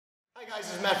Hi guys,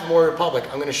 this is Matt from Warrior Republic.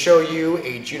 I'm going to show you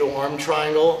a judo arm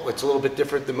triangle. It's a little bit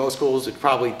different than most schools would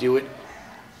probably do it.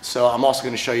 So I'm also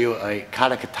going to show you a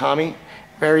katakatame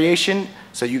variation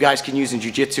so you guys can use in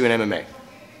jiu-jitsu and MMA.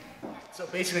 So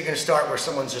basically going to start where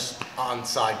someone's just on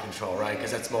side control, right?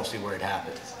 Because that's mostly where it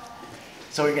happens.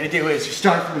 So what you're going to do is you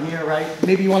start from here, right?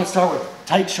 Maybe you want to start with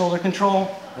tight shoulder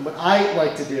control. And what I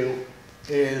like to do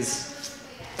is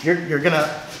you're going to,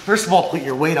 first of all, put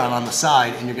your weight on the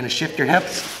side and you're going to shift your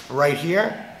hips right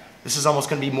here. This is almost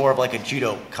going to be more of like a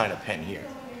judo kind of pin here.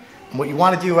 And what you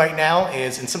want to do right now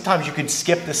is, and sometimes you could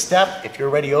skip this step if you're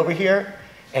already over here,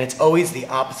 and it's always the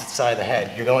opposite side of the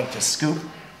head. You're going to scoop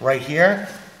right here,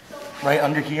 right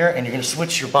under here, and you're going to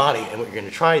switch your body. And what you're going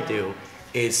to try to do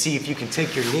is see if you can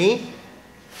take your knee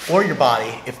or your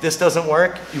body. If this doesn't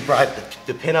work, you bring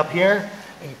the pin up here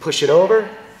and you push it over,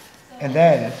 and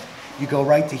then you go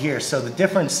right to here. So the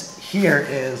difference here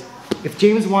is, if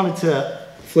James wanted to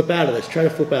flip out of this, try to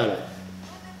flip out of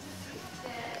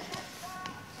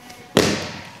it.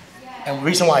 And the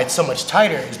reason why it's so much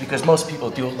tighter is because most people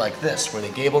do it like this, where they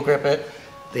gable grip it.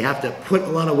 They have to put a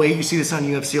lot of weight. You see this on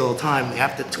UFC all the time. They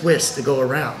have to twist to go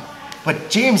around. But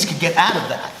James could get out of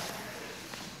that.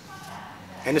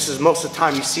 And this is most of the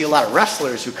time you see a lot of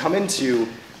wrestlers who come into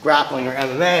grappling or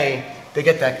MMA, they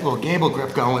get that little gable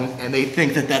grip going and they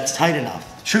think that that's tight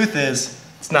enough. The truth is,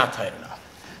 it's not tight enough.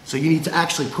 So you need to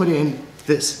actually put in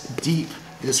this deep,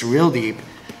 this real deep,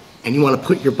 and you want to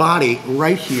put your body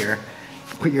right here,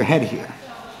 put your head here.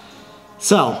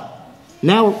 So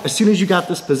now, as soon as you got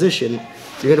this position,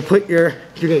 you're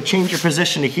gonna change your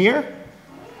position to here,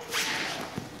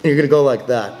 and you're gonna go like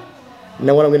that.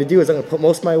 Now what I'm gonna do is I'm gonna put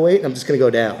most of my weight and I'm just gonna go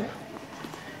down.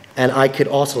 And I could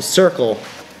also circle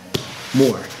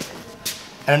more.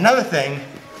 And another thing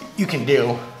you can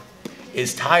do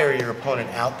is tire your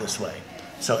opponent out this way.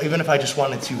 So even if I just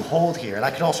wanted to hold here, and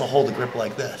I could also hold the grip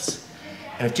like this.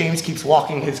 And if James keeps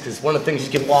walking his, because one of the things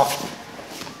you can walk,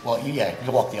 well, yeah, you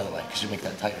can walk the other way because you make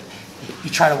that tighter. You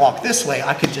try to walk this way,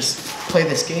 I could just play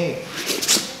this game,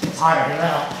 tire him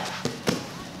out.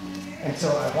 And so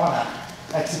I want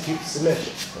to execute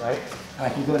submission, right? And I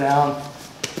can go down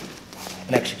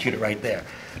and execute it right there.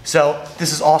 So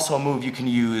this is also a move you can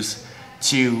use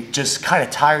to just kind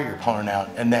of tire your opponent out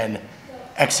and then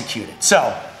execute it.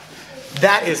 So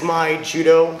that is my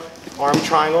judo arm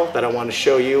triangle that I want to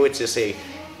show you. It's just a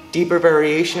deeper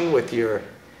variation with your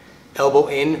elbow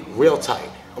in real tight,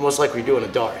 almost like we're doing a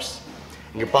Darce.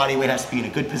 And your body weight has to be in a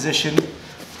good position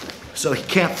so he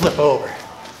can't flip over.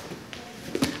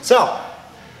 So,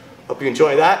 hope you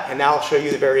enjoy that, and now I'll show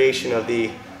you the variation of the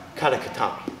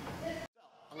katakatame.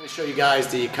 I'm going to show you guys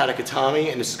the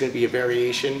katakatame, and this is going to be a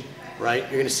variation, right?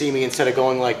 You're going to see me, instead of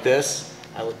going like this,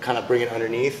 I will kind of bring it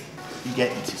underneath. You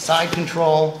get into side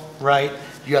control, right?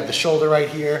 You have the shoulder right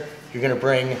here. You're going to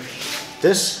bring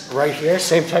this right here,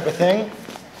 same type of thing,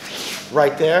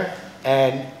 right there,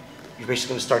 and you're basically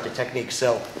going to start the technique.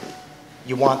 So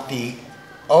you want the,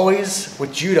 always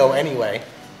with judo anyway,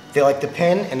 they like the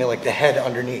pin and they like the head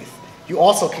underneath. You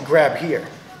also can grab here,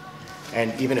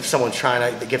 and even if someone's trying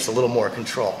to, it gives a little more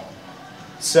control.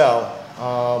 So,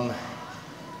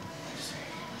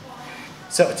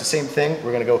 so it's the same thing.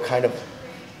 We're going to go kind of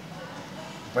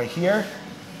right here.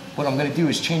 What I'm going to do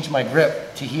is change my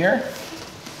grip to here,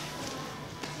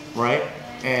 right?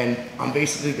 And I'm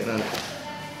basically going to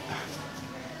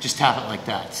just tap it like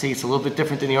that. See, it's a little bit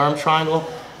different than the arm triangle.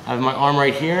 I have my arm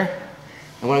right here,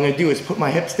 and what I'm going to do is put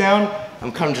my hips down.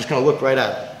 I'm kind of just going to look right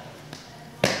at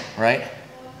it, right?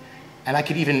 And I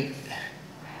could even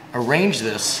arrange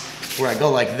this where I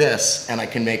go like this, and I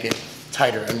can make it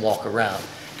tighter and walk around.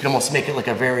 You can almost make it like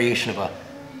a variation of a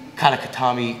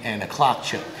katakatame and a clock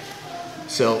choke.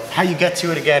 So how you get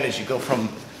to it again is you go from,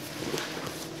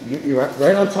 you're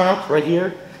right on top, right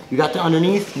here. You got the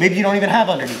underneath. Maybe you don't even have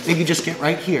underneath. Maybe you just get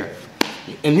right here.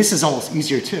 And this is almost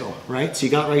easier too, right? So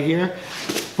you got right here,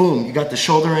 boom, you got the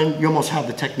shoulder in, you almost have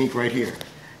the technique right here.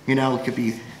 You know, it could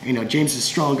be, you know, James is a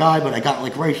strong guy, but I got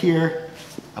like right here,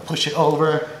 I push it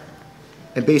over,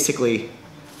 and basically,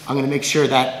 I'm gonna make sure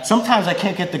that sometimes I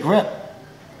can't get the grip,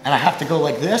 and I have to go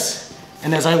like this,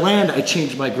 and as I land, I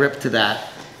change my grip to that,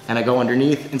 and I go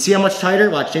underneath, and see how much tighter?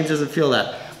 Watch, James doesn't feel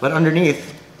that, but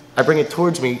underneath, I bring it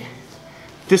towards me.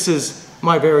 This is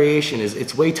my variation, is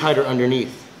it's way tighter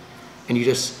underneath. And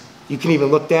you can even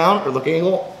look down or look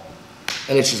angle,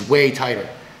 and it's just way tighter.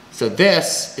 So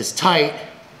this is tight,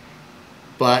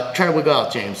 but try to wiggle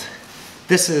out, James.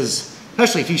 This is,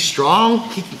 especially if he's strong,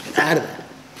 he can get out of it.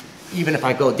 Even if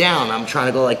I go down, I'm trying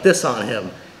to go like this on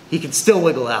him, he can still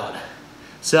wiggle out.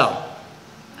 So,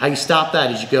 how you stop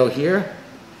that is you go here,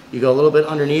 you go a little bit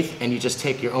underneath, and you just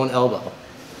take your own elbow.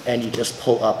 and you just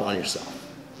pull up on yourself.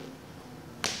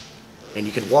 And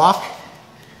you can walk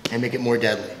and make it more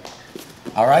deadly.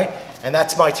 All right? And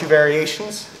that's my 2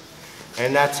 variations.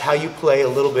 And that's how you play a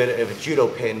little bit of a judo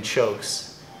pin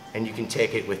chokes. And you can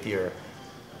take it with your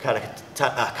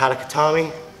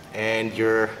katakatami and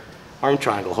your arm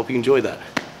triangle. Hope you enjoyed that.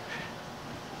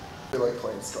 I like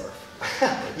playing scarf.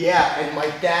 Yeah, and my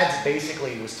dad's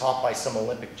basically was taught by some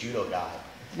Olympic Judo guy.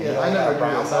 Yeah, I never do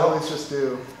this. I always just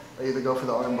do, I either go for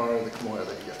the arm bar or the kimura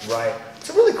that you get. Right. It's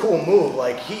a really cool move.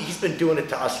 Like, he's been doing it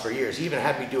to us for years. He even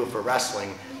had me do it for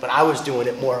wrestling, but I was doing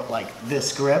it more like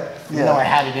this grip. Yeah. You know, I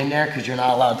had it in there because you're not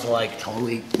allowed to, like,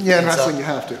 totally... Yeah, in wrestling you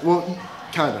have to. Well,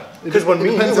 kind of. Because when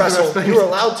me and you wrestled, you were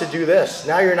allowed to do this.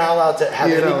 Now you're not allowed to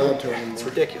have it anymore. It's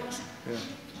ridiculous. Yeah.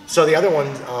 So the other one...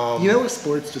 you know what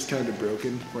sport's just kind of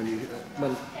broken? When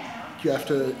you have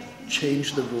to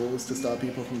change the rules to stop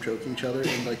people from choking each other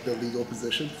in, like, the legal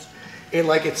positions. And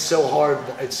like it's so hard,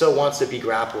 it so wants to be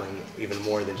grappling even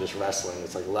more than just wrestling.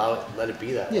 It's like let it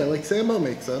be that. Yeah, like Sambo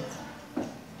makes sense.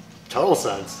 Total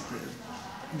sense. Yeah.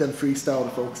 Then freestyle to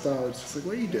folk style, it's just like,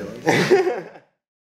 what are you doing?